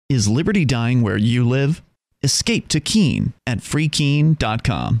Is liberty dying where you live? Escape to Keene at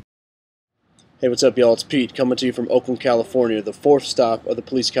freekeene.com. Hey, what's up, y'all? It's Pete coming to you from Oakland, California, the fourth stop of the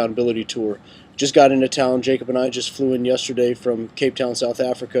Police Accountability Tour. Just got into town. Jacob and I just flew in yesterday from Cape Town, South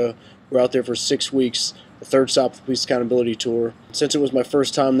Africa. We're out there for 6 weeks, the third stop of the Police Accountability Tour. Since it was my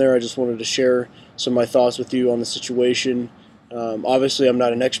first time there, I just wanted to share some of my thoughts with you on the situation. Obviously, I'm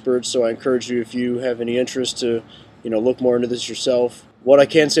not an expert, so I encourage you, if you have any interest, to look more into this yourself. What I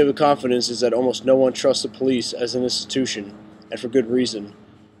can say with confidence is that almost no one trusts the police as an institution, and for good reason.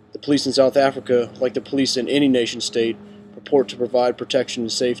 The police in South Africa, like the police in any nation-state, purport to provide protection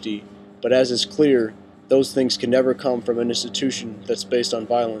and safety, but as is clear, those things can never come from an institution that's based on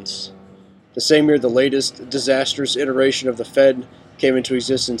violence. The same year the latest disastrous iteration of the Fed came into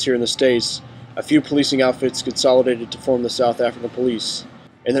existence here in the States, a few policing outfits consolidated to form the South African Police.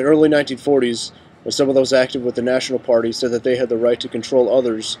 In the early 1940s, when some of those active with the National Party said that they had the right to control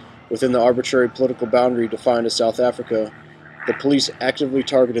others within the arbitrary political boundary defined as South Africa, the police actively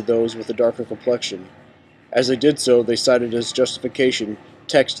targeted those with a darker complexion. As they did so, they cited as justification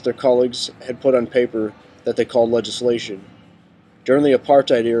text their colleagues had put on paper that they called legislation. During the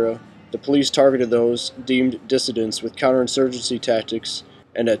apartheid era, the police targeted those deemed dissidents with counterinsurgency tactics,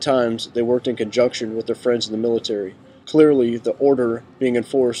 and at times they worked in conjunction with their friends in the military. Clearly, the order being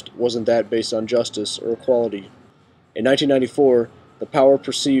enforced wasn't that based on justice or equality. In 1994, the power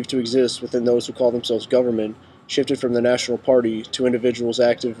perceived to exist within those who call themselves government shifted from the National Party to individuals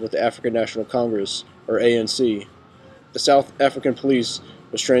active with the African National Congress, or ANC. The South African Police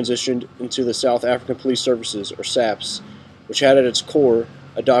was transitioned into the South African Police Services, or SAPS, which had at its core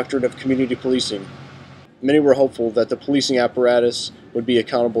a doctrine of community policing. Many were hopeful that the policing apparatus would be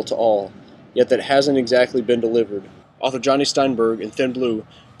accountable to all, yet that hasn't exactly been delivered. Author Johnny Steinberg in Thin Blue,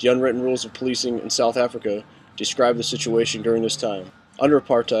 The Unwritten Rules of Policing in South Africa, described the situation during this time. Under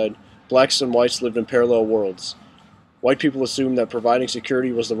apartheid, blacks and whites lived in parallel worlds. White people assumed that providing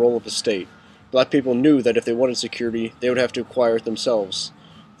security was the role of the state. Black people knew that if they wanted security, they would have to acquire it themselves.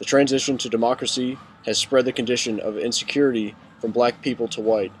 The transition to democracy has spread the condition of insecurity from black people to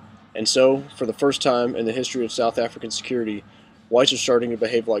white. And so, for the first time in the history of South African security, whites are starting to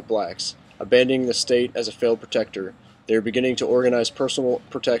behave like blacks, abandoning the state as a failed protector. They are beginning to organize personal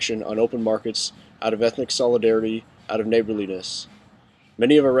protection on open markets out of ethnic solidarity, out of neighborliness.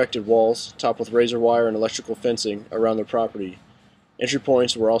 Many have erected walls, topped with razor wire and electrical fencing, around their property. Entry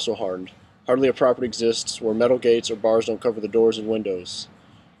points were also hardened. Hardly a property exists where metal gates or bars don't cover the doors and windows.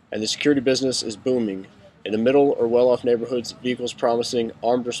 And the security business is booming. In the middle or well-off neighborhoods, vehicles promising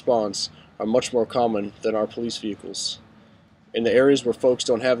armed response are much more common than our police vehicles. In the areas where folks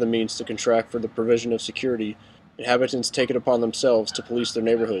don't have the means to contract for the provision of security, inhabitants take it upon themselves to police their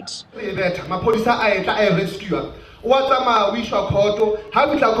neighborhoods.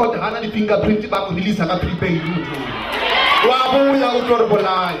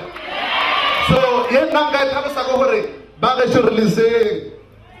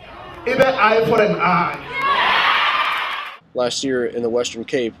 Last year, in the Western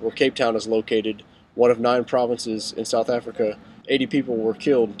Cape, where Cape Town is located, one of 9 provinces in South Africa, 80 people were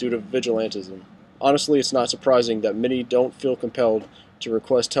killed due to vigilantism. Honestly, it's not surprising that many don't feel compelled to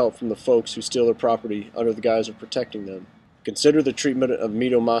request help from the folks who steal their property under the guise of protecting them. Consider the treatment of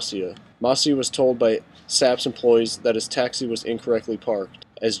Mito Masia. Masia was told by SAPS employees that his taxi was incorrectly parked.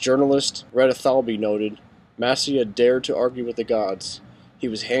 As journalist Retta Thalby noted, Masia dared to argue with the gods. He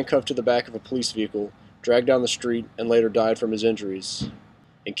was handcuffed to the back of a police vehicle, dragged down the street, and later died from his injuries.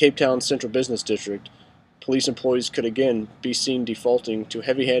 In Cape Town's Central Business District, police employees could again be seen defaulting to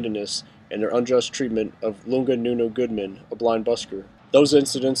heavy-handedness in their unjust treatment of Lunga Nuno Goodman, a blind busker. Those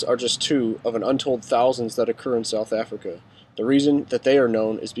incidents are just 2 of an untold thousands that occur in South Africa. The reason that they are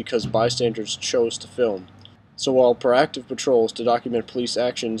known is because bystanders chose to film. So while proactive patrols to document police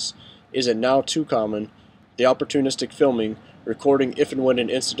actions isn't now too common, the opportunistic filming, recording if and when an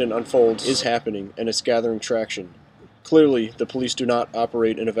incident unfolds, is happening, and it's gathering traction. Clearly, the police do not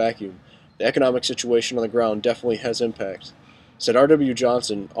operate in a vacuum. The economic situation on the ground definitely has impact. Said R.W.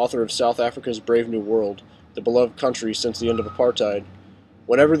 Johnson, author of South Africa's Brave New World, the beloved country since the end of apartheid,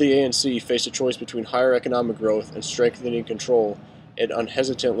 whenever the ANC faced a choice between higher economic growth and strengthening control, it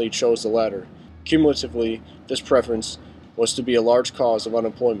unhesitantly chose the latter. Cumulatively, this preference was to be a large cause of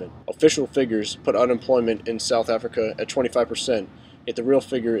unemployment. Official figures put unemployment in South Africa at 25%, yet the real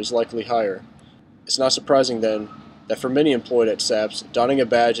figure is likely higher. It's not surprising, then, that for many employed at SAPS, donning a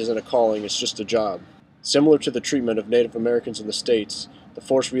badge isn't a calling, it's just a job. Similar to the treatment of Native Americans in the States, the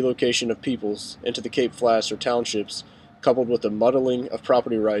forced relocation of peoples into the Cape Flats or townships, coupled with the muddling of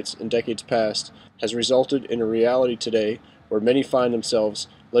property rights in decades past, has resulted in a reality today where many find themselves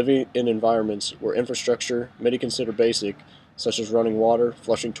living in environments where infrastructure, many consider basic, such as running water,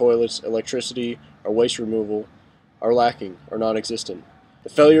 flushing toilets, electricity, or waste removal, are lacking or non-existent. The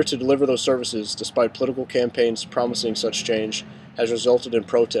failure to deliver those services, despite political campaigns promising such change, has resulted in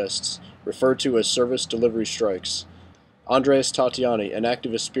protests, referred to as service delivery strikes. Andreas Tatiani, an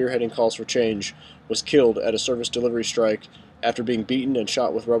activist spearheading calls for change, was killed at a service delivery strike after being beaten and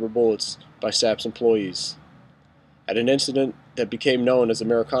shot with rubber bullets by SAPS employees. At an incident that became known as the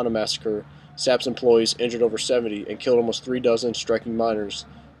Americana Massacre, SAPS employees injured over 70 and killed almost 36 striking minors,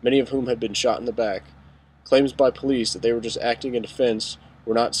 many of whom had been shot in the back. Claims by police that they were just acting in defense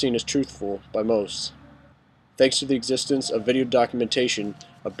were not seen as truthful by most. Thanks to the existence of video documentation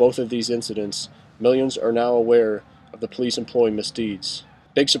of both of these incidents, millions are now aware of the police employee misdeeds.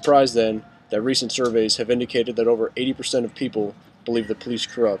 Big surprise then that recent surveys have indicated that over 80% of people believe the police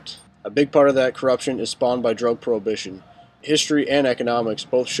corrupt. A big part of that corruption is spawned by drug prohibition. History and economics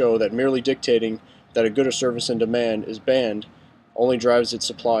both show that merely dictating that a good or service in demand is banned only drives its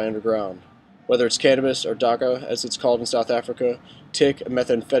supply underground. Whether it's cannabis or daca, as it's called in South Africa, tic,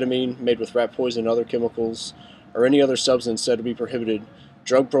 methamphetamine made with rat poison and other chemicals, or any other substance said to be prohibited,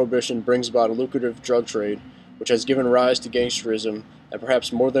 drug prohibition brings about a lucrative drug trade, which has given rise to gangsterism and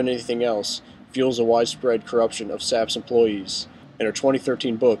perhaps more than anything else, fuels a widespread corruption of SAPS employees. In her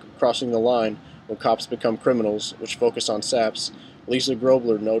 2013 book, Crossing the Line, When Cops Become Criminals, which focused on SAPS, Lisa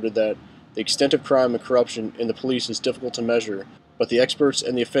Grobler noted that the extent of crime and corruption in the police is difficult to measure, but the experts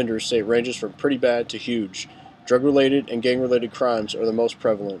and the offenders say it ranges from pretty bad to huge. Drug-related and gang-related crimes are the most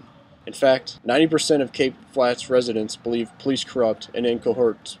prevalent. In fact, 90% of Cape Flats residents believe police corrupt and in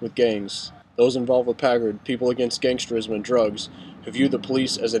cohorts with gangs. Those involved with Paggard, People Against Gangsterism and Drugs, who view the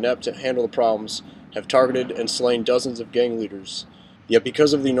police as inept to handle the problems, have targeted and slain dozens of gang leaders. Yet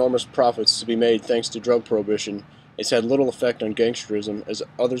because of the enormous profits to be made thanks to drug prohibition, it's had little effect on gangsterism as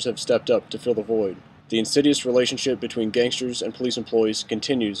others have stepped up to fill the void. The insidious relationship between gangsters and police employees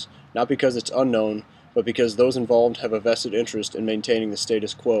continues, not because it's unknown, but because those involved have a vested interest in maintaining the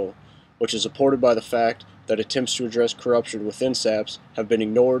status quo, which is supported by the fact that attempts to address corruption within SAPS have been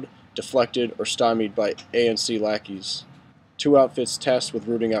ignored, deflected, or stymied by ANC lackeys. Two outfits tasked with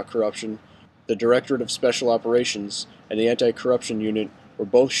rooting out corruption, the Directorate of Special Operations and the Anti-Corruption Unit, were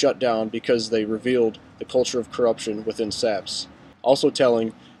both shut down because they revealed the culture of corruption within SAPS. Also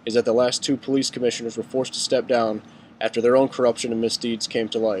telling is that the last two police commissioners were forced to step down after their own corruption and misdeeds came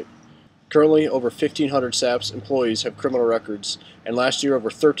to light. Currently, over 1,500 SAPS employees have criminal records, and last year over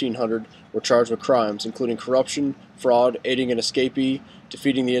 1,300 were charged with crimes, including corruption, fraud, aiding an escapee,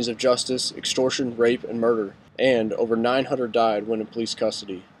 defeating the ends of justice, extortion, rape, and murder, and over 900 died when in police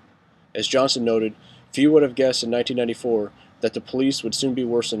custody. As Johnson noted, few would have guessed in 1994 that the police would soon be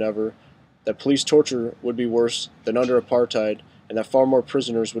worse than ever, that police torture would be worse than under apartheid, and that far more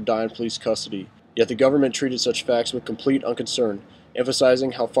prisoners would die in police custody. Yet the government treated such facts with complete unconcern,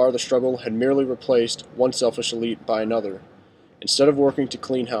 emphasizing how far the struggle had merely replaced one selfish elite by another. Instead of working to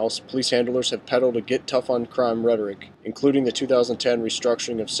clean house, police handlers have peddled a get tough on crime rhetoric, including the 2010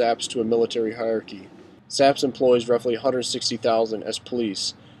 restructuring of SAPS to a military hierarchy. SAPS employs roughly 160,000 as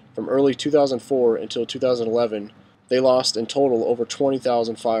police. From early 2004 until 2011, they lost in total over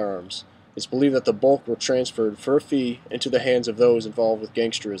 20,000 firearms. It's believed that the bulk were transferred for a fee into the hands of those involved with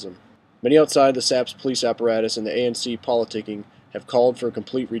gangsterism. Many outside the SAPS police apparatus and the ANC politicking have called for a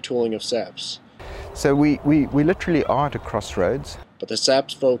complete retooling of SAPS. So we literally are at a crossroads. But the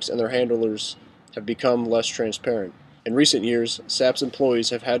SAPS folks and their handlers have become less transparent. In recent years, SAPS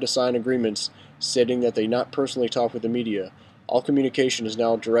employees have had to sign agreements stating that they not personally talk with the media. All communication is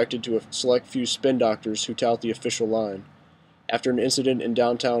now directed to a select few spin doctors who tout the official line. After an incident in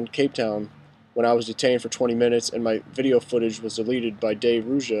downtown Cape Town, when I was detained for 20 minutes and my video footage was deleted by Dave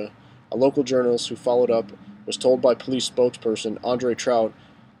Ruja, a local journalist who followed up was told by police spokesperson Andre Trout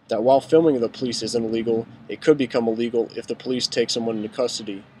that while filming of the police isn't illegal, it could become illegal if the police take someone into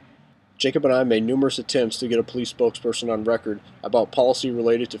custody. Jacob and I made numerous attempts to get a police spokesperson on record about policy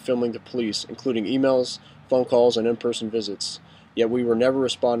related to filming the police, including emails, phone calls, and in-person visits. Yet we were never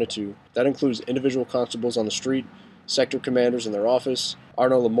responded to. That includes individual constables on the street, sector commanders in their office,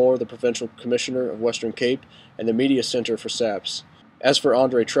 Arno Lamore, the provincial commissioner of Western Cape, and the media center for SAPS. As for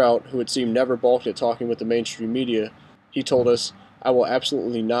Andre Trout, who it seemed never balked at talking with the mainstream media, he told us, "I will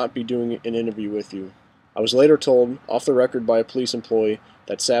absolutely not be doing an interview with you." I was later told, off the record by a police employee,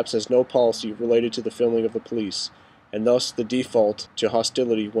 that SAPS has no policy related to the filming of the police, and thus the default to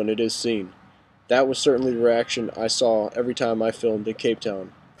hostility when it is seen. That was certainly the reaction I saw every time I filmed in Cape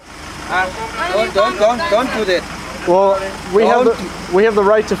Town. Don't do that. Well, we have the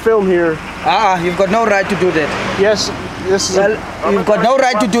right to film here. You've got no right to do that. Yes, This is. Well, you've got no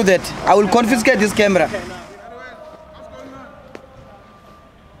right to do that. I will confiscate this camera.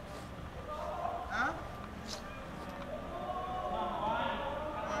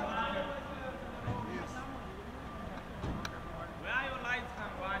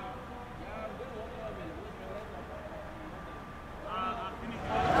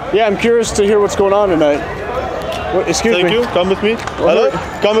 Yeah, I'm curious to hear what's going on tonight. Excuse me. Thank you. Come with me. Hello.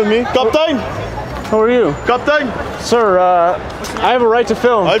 Come with me. Captain. How are you? Captain. Sir, I have a right to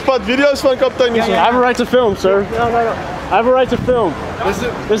film. iPad video's van Captain. I have a right to film, sir. No. I have a right to film.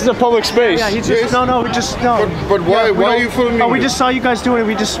 This is a public space. Yeah, he just no. We just no. But why? Why are you filming? No, we just saw you guys doing it.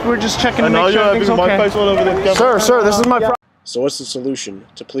 We're just checking to And now make you're sure having everything's my okay. face all over the camera. Sir, this is my problem. So what's the solution?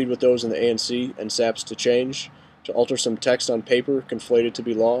 To plead with those in the ANC and SAPS to change? To alter some text on paper conflated to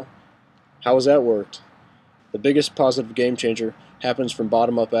be law? How has that worked? The biggest positive game changer happens from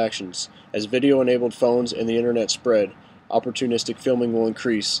bottom-up actions. As video-enabled phones and the internet spread, opportunistic filming will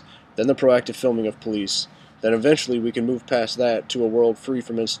increase, then the proactive filming of police. Then eventually we can move past that to a world free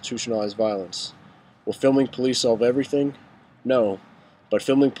from institutionalized violence. Will filming police solve everything? No, but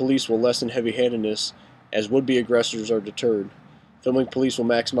filming police will lessen heavy-handedness as would-be aggressors are deterred. Filming police will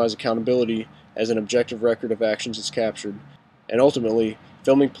maximize accountability as an objective record of actions is captured. And ultimately,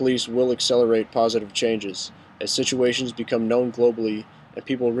 filming police will accelerate positive changes as situations become known globally and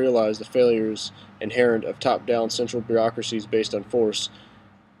people realize the failures inherent of top-down central bureaucracies based on force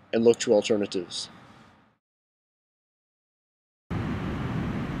and look to alternatives.